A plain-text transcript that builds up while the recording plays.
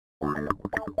What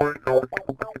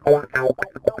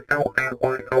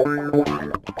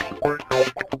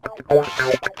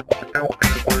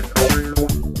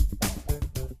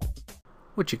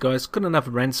you guys, got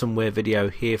another ransomware video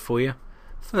here for you.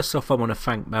 First off, I want to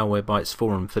thank Malwarebytes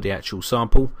Forum for the actual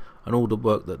sample and all the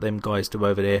work that them guys do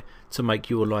over there to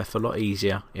make your life a lot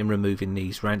easier in removing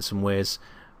these ransomwares,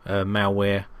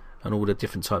 malware and all the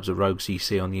different types of rogues you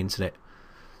see on the internet.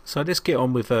 So let's get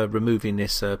on with removing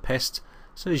this pest.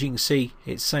 So as you can see,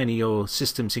 it's saying your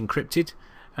system's encrypted,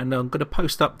 and I'm going to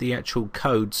post up the actual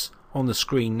codes on the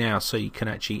screen now so you can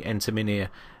actually enter them in here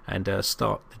and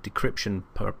start the decryption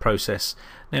process.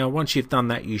 Now once you've done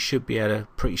that, you should be able to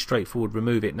pretty straightforward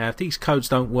remove it. Now if these codes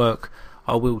don't work,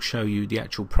 I will show you the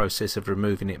actual process of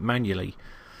removing it manually.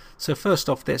 So first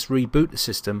off, let's reboot the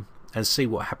system and see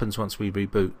what happens once we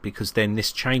reboot, because then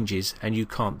this changes and you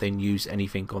can't then use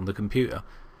anything on the computer.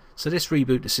 So let's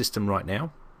reboot the system right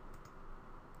now.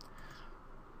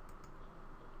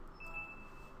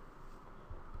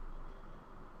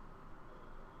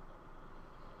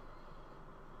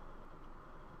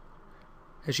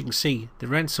 As you can see, the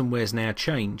ransomware is now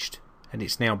changed and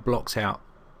it's now blocked out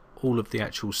all of the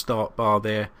actual start bar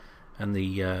there and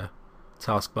the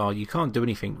task bar. You can't do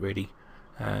anything really.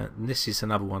 And this is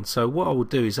another one. So what I will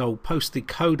do is I'll post the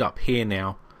code up here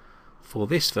now for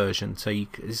this version. So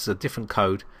this is a different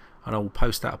code, and I will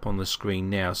post that up on the screen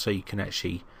now so you can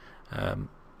actually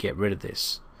get rid of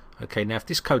this. Okay, now if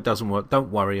this code doesn't work,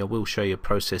 don't worry, I will show you a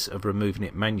process of removing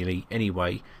it manually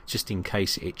anyway, just in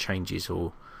case it changes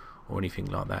or anything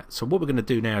like that. So what we're going to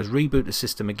do now is reboot the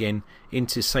system again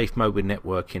into safe mode with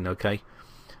networking. Okay,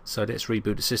 so let's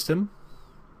reboot the system.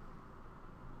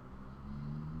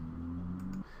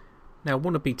 Now I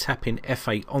want to be tapping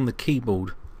F8 on the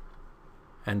keyboard,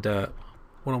 and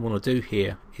what I want to do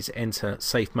here is enter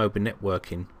safe mode with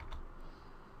networking.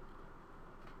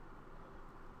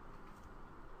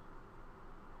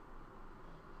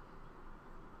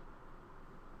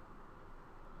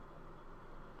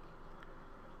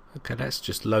 Okay, that's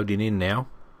just loading in now.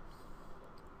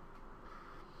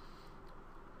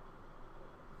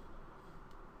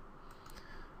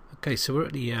 Okay, so we're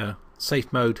at the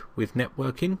safe mode with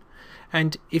networking,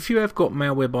 and if you have got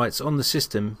Malwarebytes on the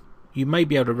system, you may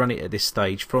be able to run it at this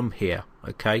stage from here.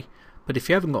 Okay, but if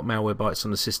you haven't got Malwarebytes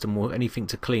on the system or anything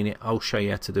to clean it, I'll show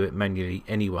you how to do it manually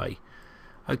anyway.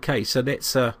 Okay, so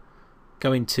let's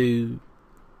go into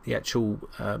the actual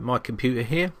my computer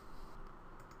here.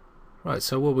 Right,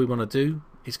 so what we want to do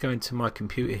is go into my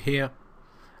computer here,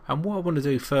 and what I want to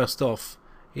do first off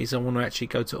is I want to actually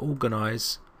go to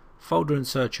Organize, Folder and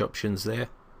Search Options there,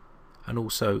 and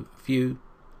also View,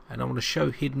 and I want to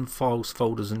show Hidden Files,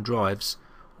 Folders and Drives.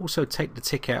 Also take the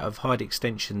tick out of Hide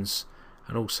Extensions,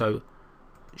 and also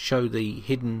show the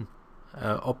hidden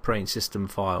operating system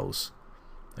files.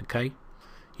 Okay,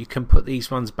 you can put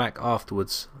these ones back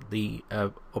afterwards, the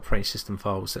operating system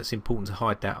files. That's important to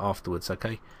hide that afterwards.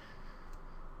 Okay,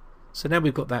 so now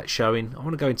we've got that showing. I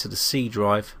want to go into the C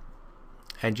drive,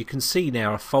 and you can see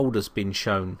now a folder's been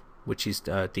shown, which is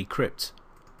Decrypt,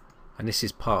 and this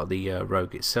is part of the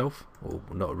rogue itself, or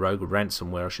not a rogue, a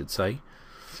ransomware I should say.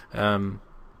 But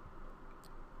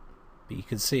you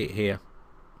can see it here.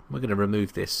 We're going to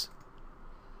remove this,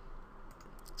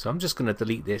 so I'm just going to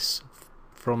delete this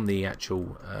from the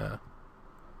actual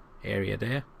area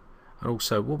there. And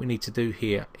also what we need to do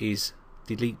here is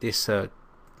delete this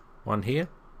one here.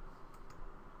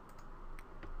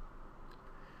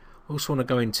 Also want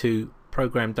to go into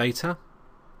Program Data,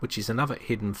 which is another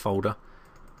hidden folder.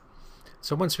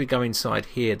 So once we go inside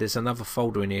here, there's another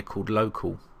folder in here called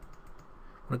Local.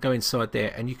 I want to go inside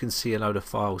there, and you can see a load of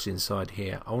files inside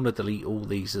here. I want to delete all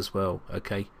these as well.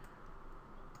 Okay,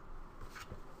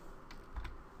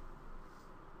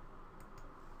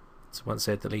 so once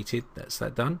they're deleted, that's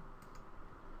that done.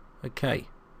 Okay,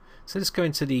 so let's go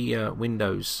into the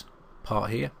Windows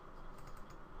part here,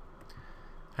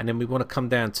 and then we want to come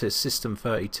down to System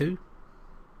 32,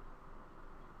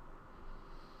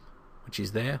 which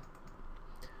is there.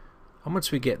 And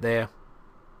once we get there,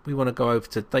 we want to go over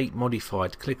to Date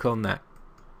Modified. Click on that.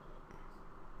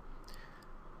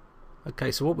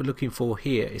 Okay, so what we're looking for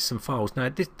here is some files. Now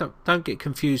don't get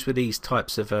confused with these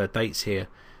types of dates here.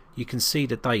 You can see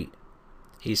the date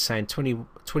is saying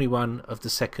 21 of the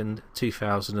 2nd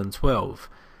 2012.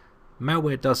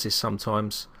 Malware does this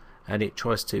sometimes, and it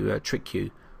tries to trick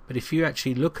you, but if you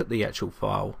actually look at the actual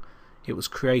file, it was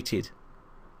created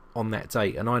on that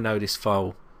date, and I know this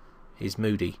file is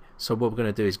moody, so what we're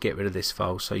going to do is get rid of this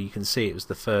file. So you can see it was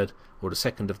the 3rd or the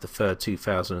 2nd of the 3rd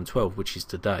 2012, which is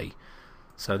today.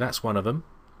 So that's one of them.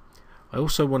 I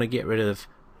also want to get rid of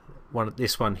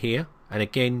this one here, and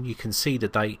again you can see the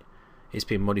date. It's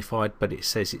been modified, but it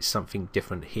says it's something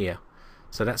different here.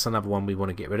 So that's another one we want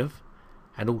to get rid of.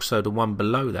 And also the one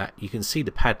below that, you can see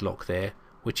the padlock there,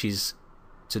 which is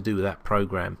to do with that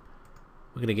program.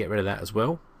 We're going to get rid of that as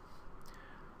well.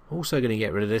 Also going to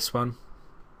get rid of this one,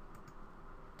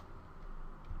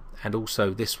 and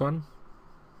also this one.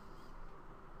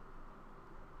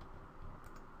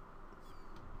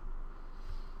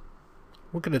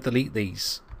 We're going to delete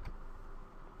these.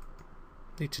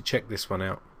 Need to check this one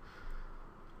out.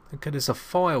 Okay, there's a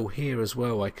file here as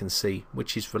well I can see,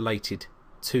 which is related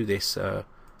to this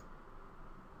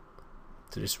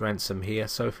ransom here.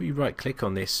 So if we right click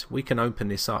on this, we can open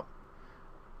this up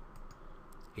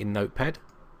in Notepad.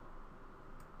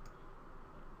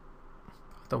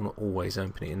 I don't want to always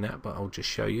open it in that, but I'll just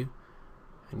show you,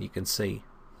 and you can see.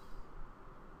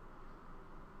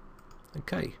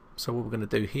 Okay, so what we're going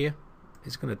to do here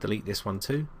is going to delete this one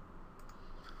too.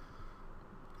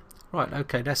 Right,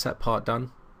 okay, that's that part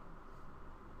done.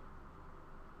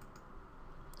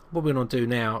 What we're going to do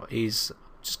now is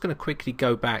just going to quickly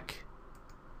go back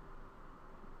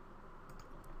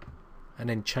and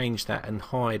then change that and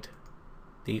hide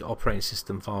the operating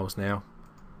system files now.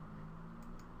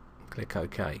 Click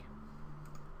OK.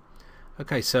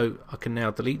 Okay, so I can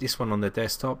now delete this one on the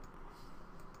desktop.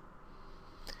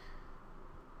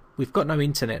 We've got no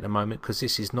internet at the moment because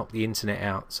this is not the internet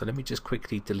out, so let me just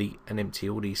quickly delete and empty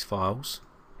all these files,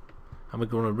 and we're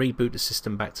going to reboot the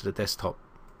system back to the desktop.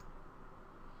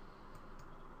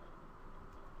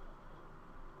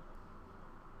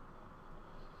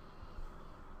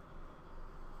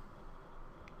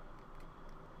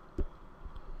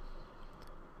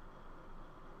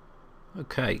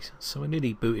 Okay, so we're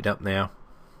nearly booted up now,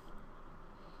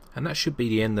 and that should be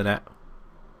the end of that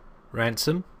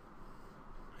ransom.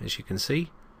 As you can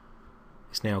see,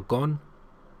 it's now gone.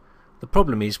 The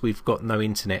problem is we've got no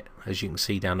internet, as you can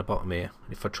see down the bottom here.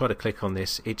 If I try to click on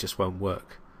this, it just won't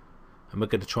work, and we're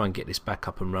going to try and get this back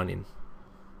up and running.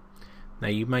 Now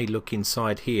you may look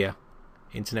inside here,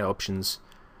 internet options,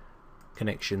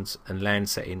 connections and LAN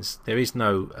settings. There is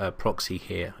no proxy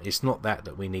here. It's not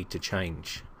that we need to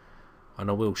change,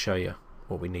 and I will show you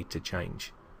what we need to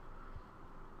change.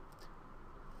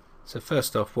 So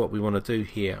first off, what we want to do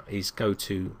here is go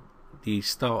to the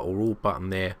Start or All button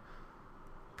there,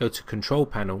 go to Control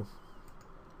Panel,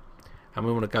 and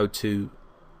we want to go to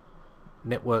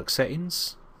Network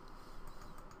Settings.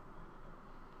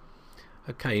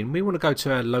 Okay, and we want to go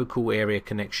to our local area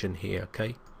connection here.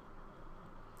 Okay,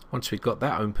 once we've got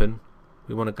that open,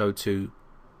 we want to go to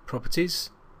Properties.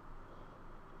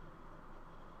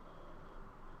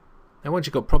 Now once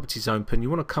you've got Properties open, you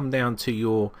want to come down to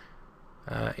your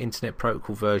Internet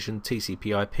Protocol version,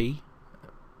 TCP/IP.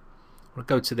 We'll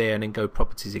go to there and then go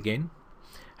Properties again,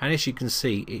 and as you can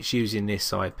see, it's using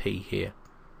this IP here.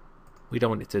 We don't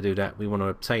want it to do that. We want to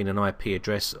obtain an IP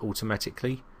address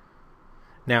automatically.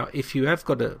 Now if you have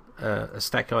got a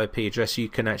stack IP address, you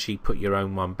can actually put your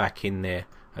own one back in there,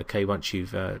 okay, once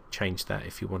you've changed that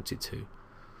if you wanted to.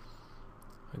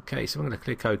 Okay, so I'm going to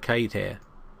click OK there.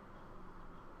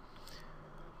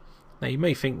 Now you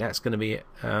may think that's going to be it,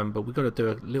 but we've got to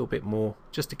do a little bit more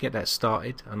just to get that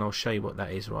started, and I'll show you what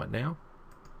that is right now.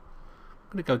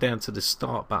 I'm going to go down to the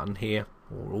Start button here,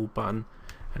 or All button,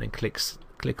 and then click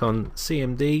on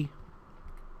CMD.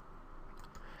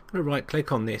 I'm going to right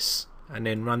click on this and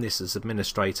then run this as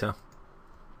administrator.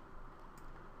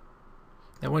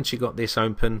 Now once you've got this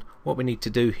open, what we need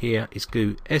to do here is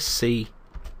go SC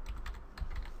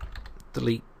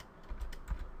delete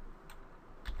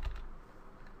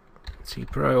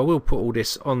Pro. I will put all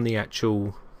this on the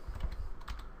actual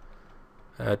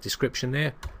description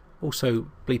there. Also,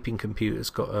 Bleeping Computer's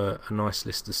got a nice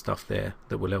list of stuff there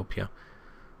that will help you.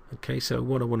 Okay, so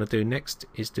what I want to do next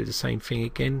is do the same thing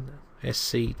again.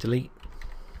 SC delete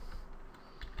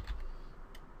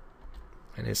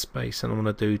and then space, and I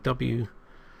want to do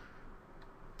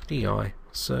WDI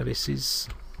services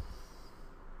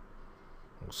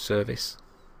or service,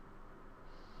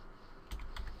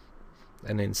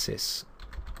 and then sys,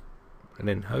 and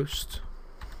then host.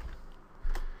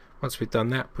 Once we've done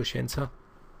that, push enter,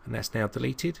 and that's now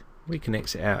deleted. We can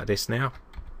exit out of this now.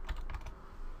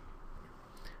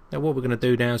 Now what we're going to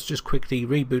do now is just quickly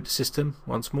reboot the system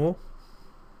once more.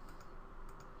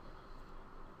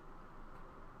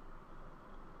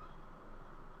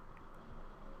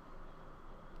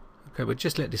 Okay, we'll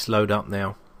just let this load up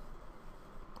now.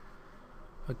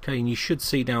 Okay, and you should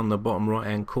see down the bottom right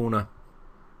hand corner,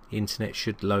 the internet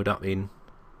should load up in.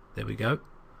 There we go.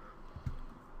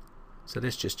 So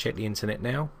let's just check the internet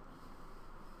now.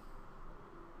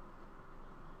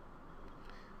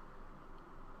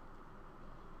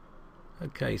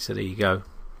 Okay, so there you go,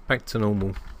 back to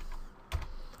normal.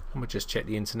 And we'll just check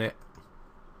the internet,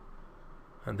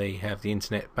 and there you have the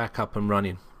internet back up and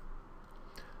running.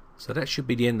 So that should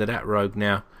be the end of that rogue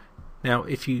now. Now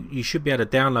if you should be able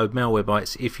to download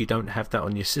Malwarebytes if you don't have that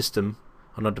on your system,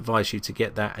 and I'd advise you to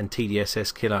get that and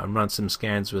TDSS Killer and run some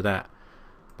scans with that.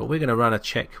 But we're going to run a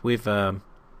check with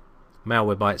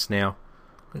Malwarebytes now.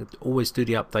 Always do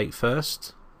the update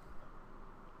first.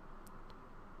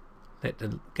 Get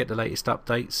the latest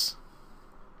updates.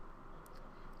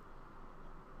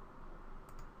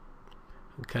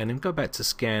 Okay, and then go back to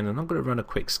scan, and I'm going to run a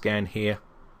quick scan here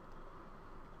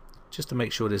just to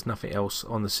make sure there's nothing else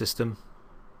on the system.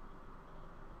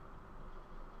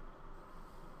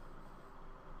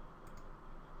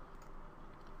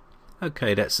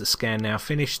 Okay, that's the scan now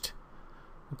finished.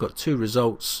 We've got 2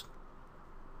 results,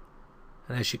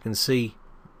 and as you can see,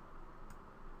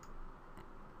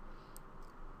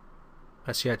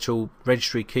 that's the actual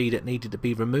registry key that needed to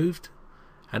be removed,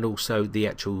 and also the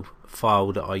actual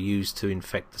file that I used to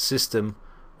infect the system,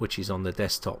 which is on the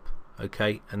desktop.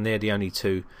 Okay, and they're the only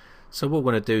 2. So what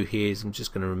we're going to do here is I'm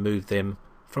just going to remove them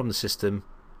from the system,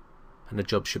 and the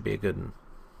job should be a good one.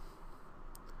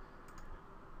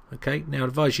 Okay, now I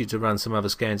advise you to run some other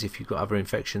scans if you've got other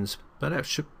infections, but that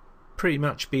should pretty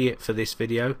much be it for this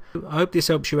video. I hope this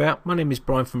helps you out. My name is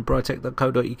Brian from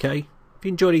Britec.co.uk. If you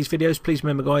enjoy these videos, please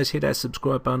remember guys, hit that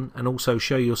subscribe button, and also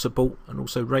show your support, and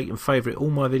also rate and favourite all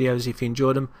my videos if you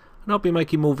enjoy them, and I'll be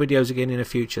making more videos again in the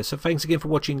future. So thanks again for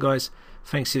watching guys,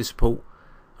 thanks for your support,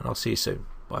 and I'll see you soon.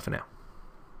 Bye for now.